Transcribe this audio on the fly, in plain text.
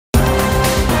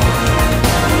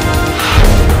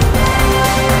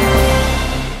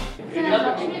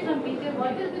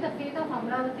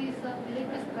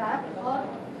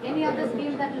for the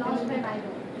scheme that launched by Naidu?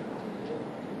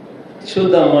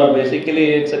 Shuddhamma, basically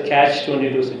it's a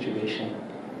catch-22 situation.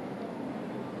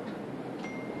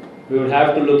 We would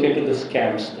have to look into the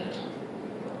scams there.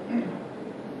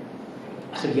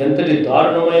 అసలు ఎంతటి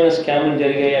దారుణమైన స్కామ్లు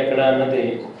జరిగాయి అక్కడ అన్నది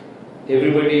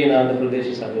everybody in Andhra Pradesh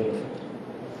is aware.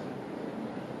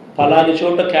 ఫలాని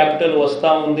చోట క్యాపిటల్ వస్తూ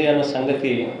ఉంది అన్న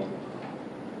సంగతి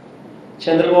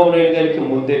చంద్రబాబు నాయుడు గారికి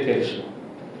ముందే తెలుసు.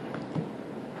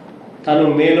 తను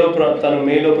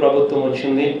మేలో ప్రభుత్వం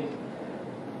వచ్చింది,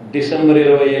 డిసెంబర్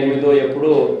 28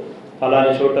 ఎప్పుడు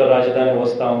ఫలాని చోట రాజధాని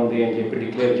వస్తూ ఉంది అని చెప్పి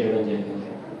డిక్లేర్ చేయడం జరిగింది.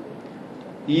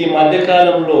 ఈ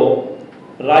మధ్యకాలంలో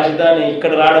రాజధాని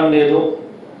ఇక్కడ రావడం లేదు,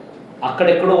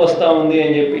 అక్కడెక్కడో వస్తూ ఉంది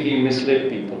అని చెప్పి హీ మిస్లెడ్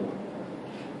పీపుల్.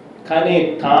 కానీ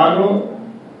తాను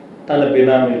తన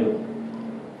బినామీలు,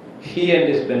 హీ అండ్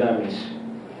హిస్ బినామీస్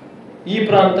ఈ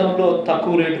ప్రాంతంలో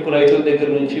తక్కువ రేటుకు రైతుల దగ్గర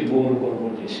నుంచి భూములు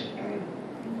కొనుగోలు చేశారు.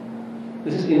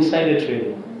 This is insider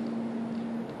trading,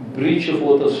 breach of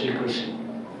oath of secrecy.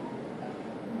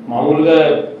 మామూలుగా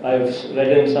I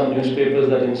read in some news papers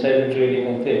that insider trading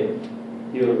అయితే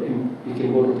you can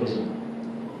go to prison.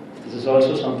 This is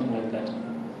also something like that.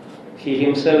 He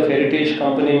himself, Heritage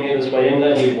Company made Swayanga,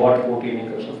 he bought 14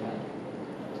 acres of land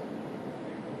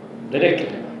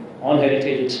directly on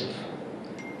Heritage itself,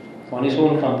 on his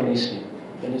own company's name.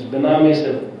 Then his benamis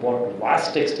have bought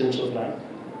vast extents of land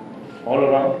all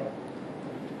around.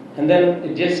 And then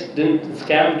it just didn't,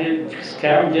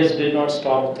 scam just did not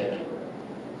stop there.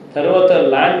 Tarvata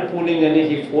land pooling and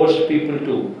he forced people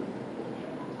to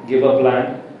give up land.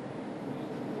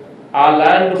 Our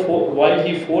land, while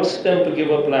he forced them to give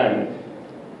up land,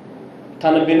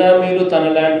 తన బినామీలు తన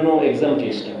ల్యాండ్ను exam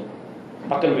చేసినాడు,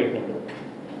 పక్కన పెట్టినాడు.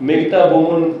 మిగతా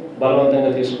భూములను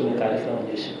బలవంతంగా తీసుకునే కార్యక్రమం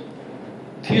చేశాడు.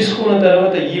 తీసుకున్న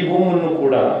తర్వాత ఈ భూములను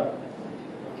కూడా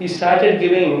he started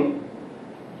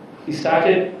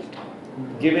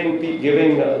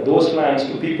giving those lands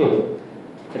to people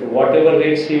at whatever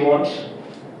rates he wants,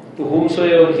 to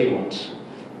whomsoever he wants.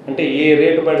 అంటే ఏ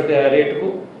రేటు పడితే ఆ రేటుకు,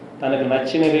 తనకు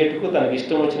నచ్చిన రేటుకు, తనకు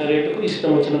ఇష్టం వచ్చిన రేటుకు,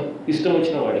 ఇష్టం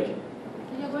వచ్చిన వాడికి.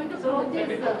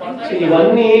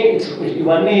 ఇవన్నీ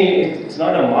ఇట్స్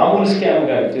నాట్ అ మామూలు స్కామ్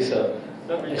కాదు.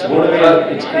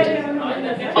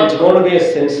 It's gonna to be a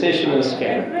sensational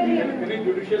scam.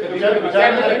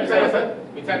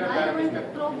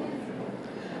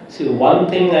 See, one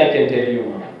thing I can tell you,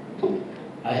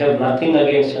 I have nothing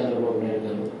against Chandrababu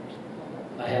Naidu.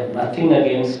 I have nothing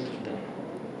against them.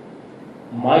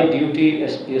 My duty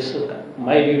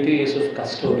is of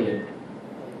custodian.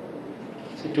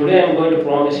 See, today I am going to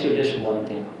promise you just one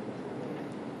thing.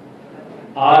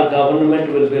 Our government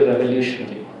will be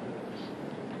revolutionary.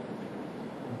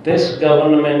 This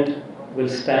government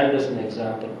will stand as an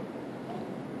example.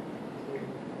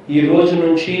 ఈ రోజు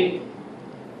నుంచి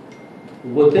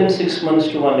within 6 months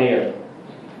to 1 year,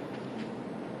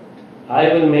 I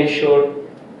will make sure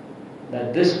that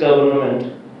this government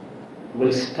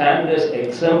will stand as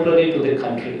exemplary to the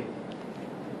country.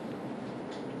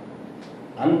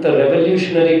 అంత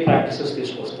revolutionary practices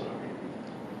తీసుకొస్తాం.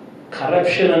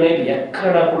 Corruption అనేది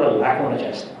ఎక్కడా కూడా లేకుండా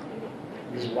చేస్తాం.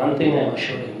 This one thing I'm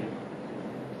assuring you.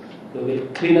 We will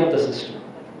clean up the system.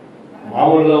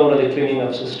 మామూలుగా ఉన్నది cleaning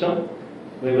up system.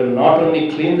 We will not only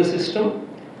clean the system,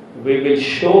 we will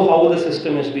show how the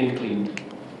system is been cleaned.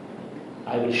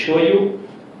 I will show you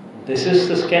this is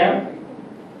the scam,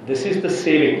 this is the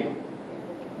saving.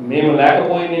 మేము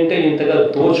లేకపోయిందంటే ఇంతగా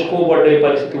దోచుకోబడే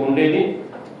పరిస్థితి ఉండేది.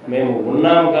 మేము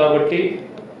ఉన్నాము కాబట్టి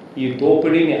ఈ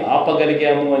దోపిడీని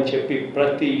ఆపగలిగాము అని చెప్పి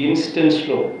ప్రతి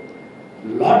ఇన్స్టెన్స్లో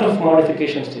లాట్ ఆఫ్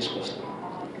మోడిఫికేషన్స్ తీసుకొస్తాం.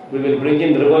 We will bring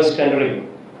in reverse tendering.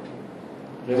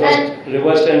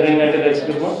 Reverse tendering అంటే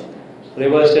తెలుసుకుందాం.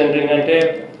 రివర్స్ టెండరింగ్ అంటే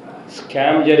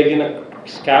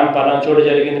స్కామ్ పలానా చోట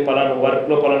జరిగింది, పలానా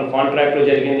వర్క్లో, పలానా కాంట్రాక్ట్లో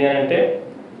జరిగింది అని అంటే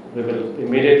we will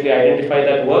immediately identify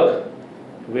that work,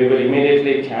 we will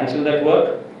immediately cancel that work,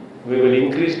 we will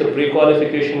increase the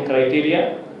pre-qualification criteria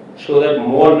so that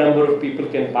more number of people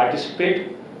can participate.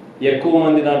 ఎక్కువ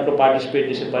మంది దాంట్లో పార్టిసిపేట్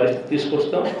చేసే పరిస్థితి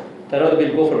తీసుకొస్తాం. తర్వాత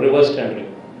will go for rivers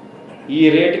tendering. ఈ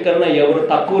rate కన్నా ఎవరు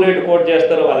తక్కువ రేటు కోట్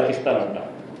చేస్తారో వాళ్ళకి ఇస్తానంట.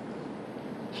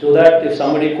 So that if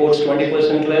somebody quotes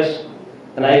 20% less,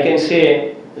 then I can say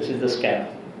this is the scam.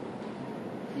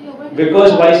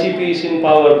 Because YCP is in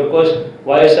power, because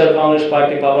YSR Congress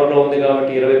Party powerలో ఉంది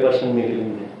కాబట్టి 20%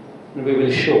 మిగిలింది. We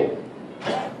will show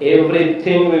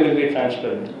everything, we will be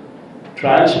transparent.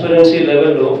 Transparency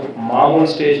లెవెల్లో మామూలు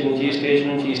stage నుంచి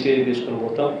ఈ stage తీసుకొని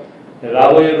పోతాం.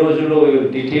 రాబోయే రోజుల్లో we will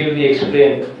detailedly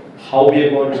explain how we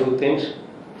are going to do things,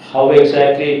 how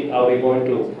exactly are we going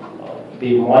to be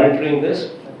monitoring this.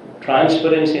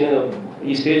 Transparency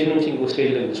ఈ stage నుంచి ఇంకో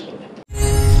స్టేజ్లోకి తీసుకుంటాం.